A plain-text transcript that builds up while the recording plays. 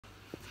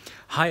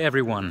Hi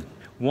everyone.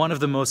 One of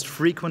the most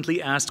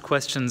frequently asked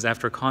questions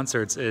after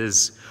concerts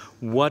is,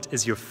 what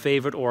is your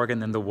favorite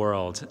organ in the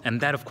world? And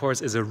that, of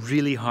course, is a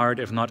really hard,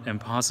 if not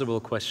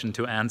impossible, question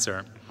to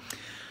answer.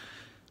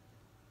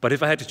 But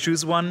if I had to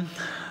choose one,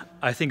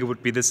 I think it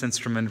would be this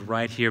instrument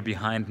right here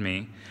behind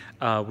me.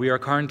 We are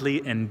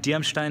currently in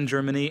Dirmstein,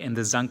 Germany, in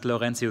the St.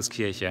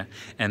 Laurentiuskirche,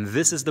 and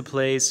this is the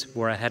place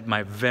where I had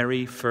my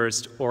very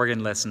first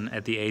organ lesson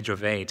at the age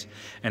of 8.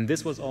 And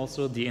this was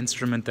also the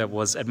instrument that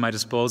was at my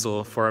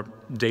disposal for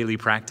daily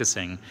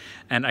practicing.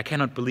 And I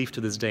cannot believe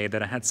to this day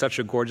that I had such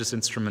a gorgeous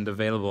instrument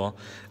available,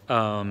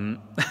 and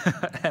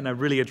I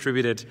really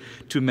attribute it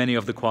to many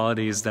of the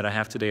qualities that I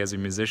have today as a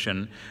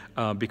musician,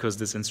 because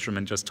this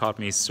instrument just taught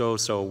me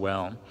so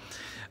well.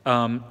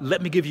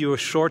 Let me give you a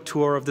short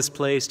tour of this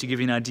place to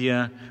give you an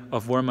idea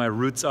of where my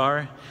roots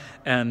are,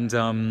 and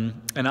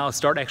I'll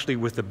start actually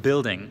with the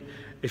building.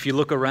 If you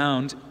look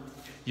around,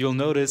 you'll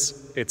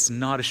notice it's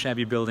not a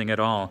shabby building at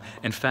all.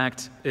 In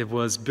fact, it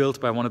was built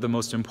by one of the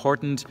most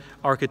important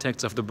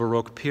architects of the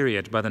Baroque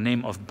period by the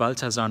name of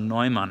Balthasar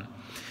Neumann.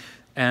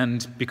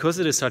 And because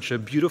it is such a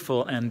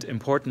beautiful and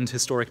important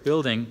historic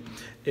building,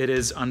 it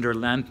is under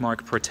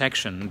landmark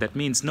protection. That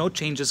means no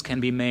changes can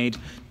be made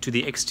to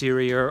the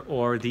exterior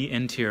or the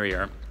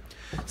interior.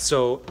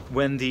 So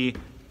when the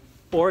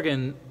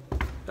organ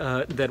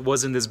that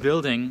was in this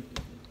building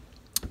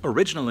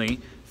originally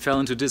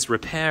fell into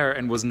disrepair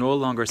and was no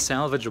longer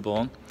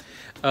salvageable,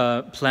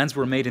 plans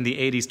were made in the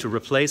 80s to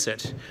replace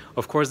it.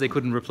 Of course, they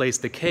couldn't replace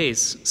the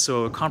case,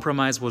 so a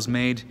compromise was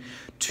made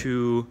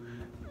to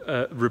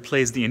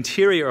replace the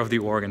interior of the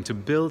organ, to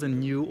build a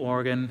new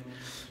organ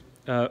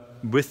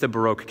with the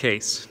Baroque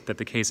case, that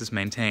the case is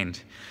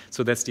maintained.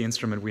 So that's the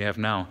instrument we have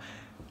now.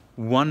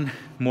 One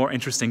more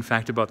interesting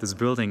fact about this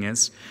building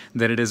is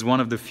that it is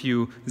one of the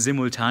few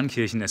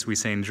Simultankirchen, as we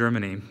say in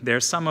Germany. There are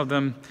some of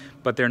them,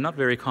 but they're not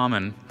very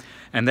common.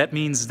 And that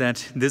means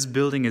that this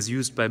building is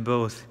used by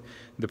both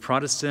the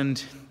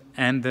Protestant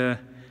and the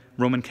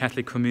Roman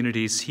Catholic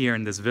communities here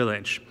in this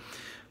village.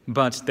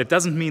 But that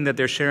doesn't mean that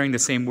they're sharing the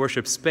same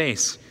worship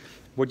space.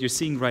 What you're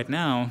seeing right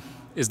now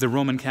is the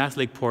Roman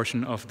Catholic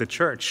portion of the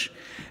church.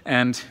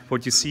 And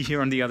what you see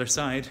here on the other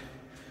side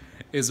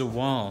is a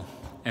wall.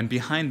 And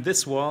behind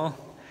this wall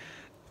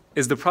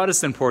is the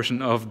Protestant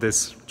portion of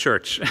this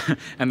church.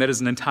 And that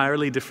is an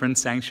entirely different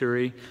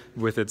sanctuary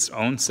with its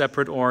own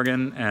separate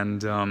organ.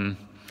 And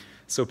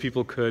so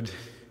people could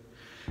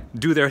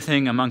do their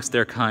thing amongst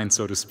their kind,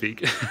 so to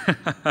speak.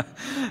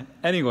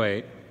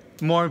 Anyway,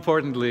 more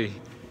importantly,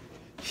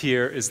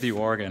 here is the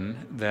organ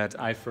that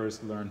I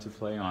first learned to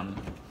play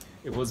on.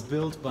 It was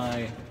built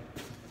by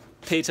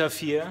Peter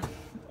Fier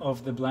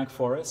of the Black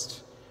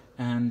Forest,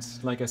 and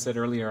like I said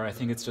earlier, I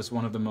think it's just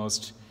one of the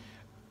most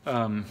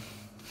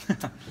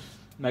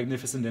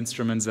magnificent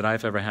instruments that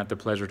I've ever had the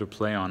pleasure to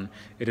play on.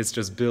 It is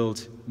just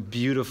built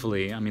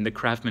beautifully. I mean, the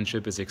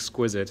craftsmanship is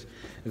exquisite.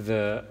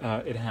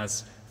 It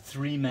has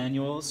 3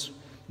 manuals.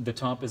 The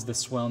top is the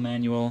swell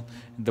manual,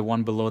 the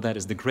one below that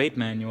is the great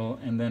manual,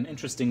 and then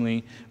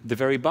interestingly, the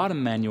very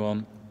bottom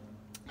manual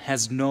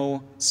has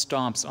no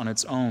stops on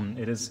its own.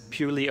 It is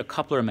purely a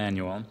coupler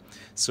manual.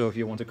 So if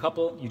you want to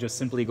couple, you just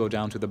simply go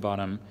down to the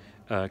bottom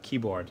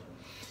keyboard.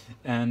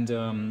 And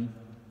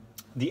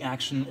the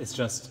action is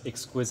just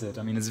exquisite.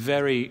 I mean, it's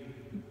very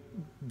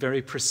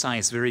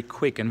precise, very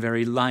quick, and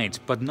very light,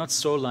 but not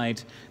so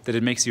light that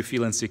it makes you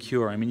feel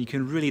insecure. I mean, you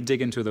can really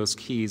dig into those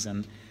keys,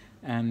 and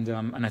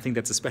I think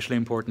that's especially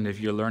important if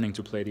you're learning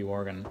to play the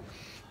organ.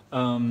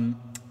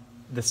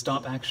 The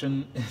stop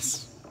action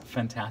is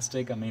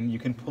fantastic. I mean, you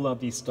can pull out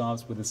these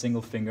stops with a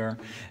single finger,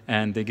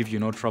 and they give you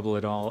no trouble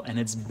at all, and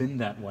it's been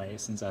that way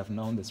since I've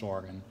known this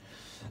organ.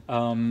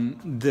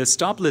 The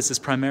stop list is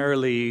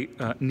primarily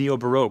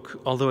neo-Baroque,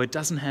 although it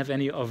doesn't have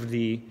any of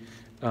the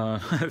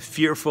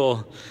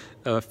fearful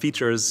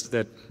features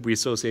that we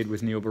associate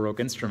with neo-Baroque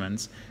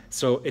instruments.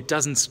 So it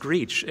doesn't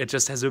screech. It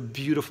just has a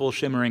beautiful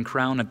shimmering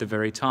crown at the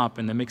very top,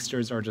 and the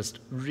mixtures are just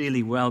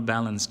really well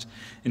balanced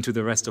into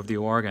the rest of the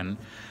organ.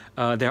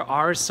 There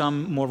are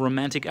some more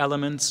romantic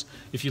elements.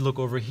 If you look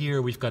over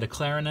here, we've got a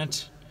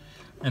clarinet,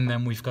 and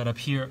then we've got up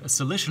here a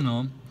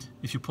solitional.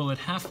 If you pull it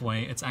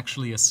halfway, it's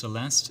actually a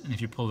celeste, and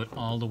if you pull it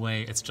all the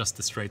way, it's just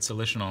the straight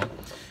solitional.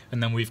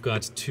 And then we've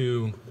got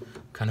 2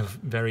 kind of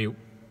very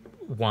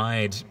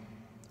wide,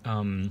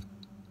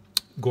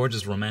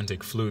 gorgeous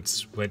romantic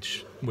flutes,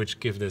 which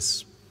give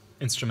this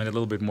instrument a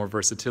little bit more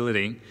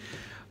versatility.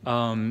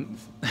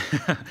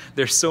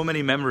 There's so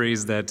many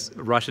memories that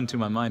rush into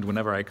my mind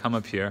whenever I come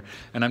up here,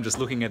 and I'm just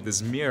looking at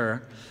this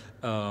mirror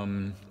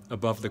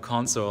above the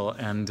console,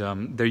 and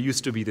there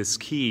used to be this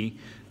key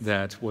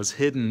that was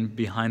hidden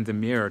behind the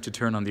mirror to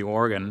turn on the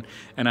organ,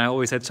 and I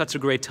always had such a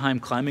great time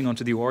climbing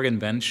onto the organ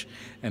bench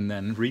and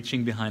then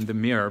reaching behind the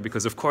mirror,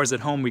 because of course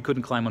at home we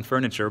couldn't climb on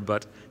furniture,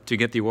 but to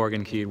get the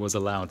organ key it was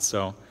allowed,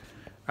 so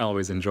I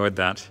always enjoyed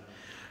that.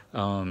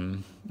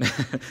 And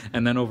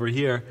then over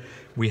here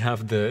we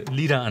have the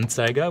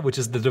Liederanzeiger, which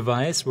is the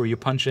device where you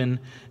punch in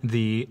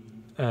the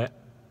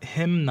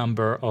hymn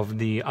number of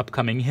the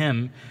upcoming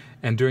hymn,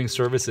 And during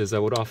services, I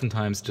would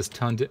oftentimes just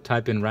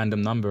type in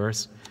random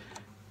numbers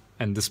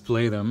and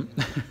display them.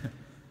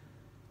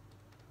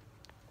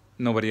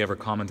 Nobody ever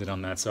commented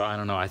on that, so I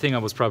don't know. I think I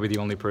was probably the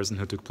only person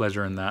who took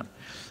pleasure in that.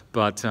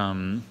 But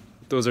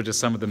those are just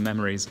some of the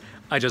memories.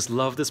 I just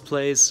love this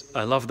place.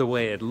 I love the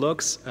way it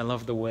looks. I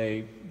love the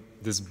way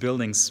this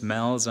building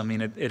smells. I mean,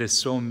 it is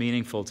so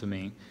meaningful to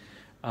me.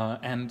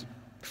 And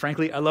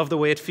frankly, I love the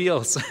way it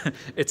feels.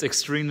 It's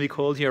extremely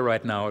cold here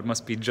right now. It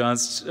must be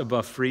just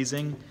above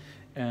freezing.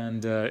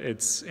 And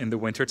it's in the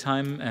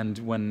wintertime. And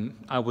when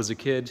I was a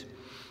kid,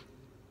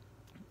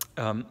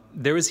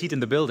 there is heat in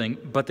the building,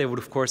 but they would,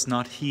 of course,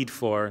 not heat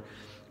for,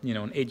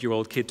 an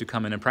 8-year-old kid to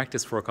come in and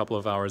practice for a couple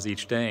of hours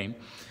each day.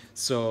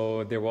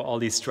 So there were all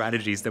these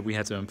strategies that we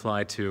had to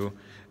apply to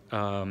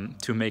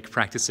make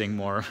practicing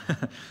more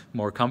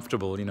more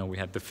comfortable. We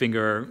had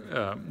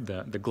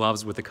the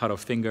gloves with the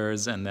cut-off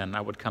fingers, and then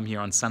I would come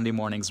here on Sunday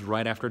mornings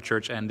right after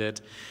church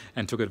ended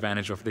and took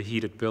advantage of the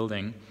heated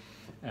building.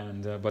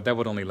 But that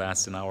would only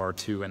last an hour or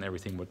two, and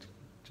everything would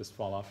just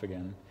fall off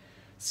again.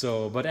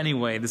 But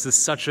anyway, this is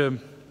such a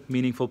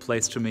meaningful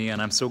place to me,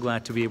 and I'm so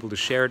glad to be able to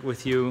share it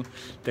with you,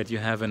 that you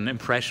have an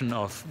impression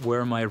of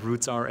where my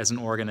roots are as an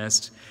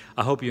organist.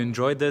 I hope you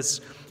enjoyed this.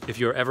 If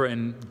you're ever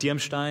in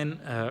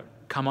Dirmstein,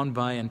 come on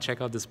by and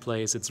check out this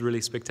place. It's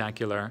really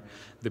spectacular.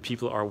 The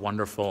people are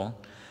wonderful.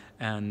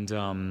 And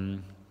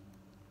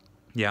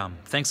yeah,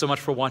 thanks so much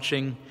for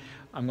watching.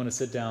 I'm going to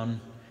sit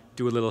down,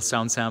 do a little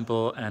sound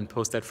sample, and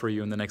post that for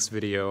you in the next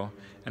video,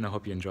 and I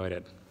hope you enjoyed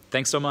it.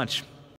 Thanks so much.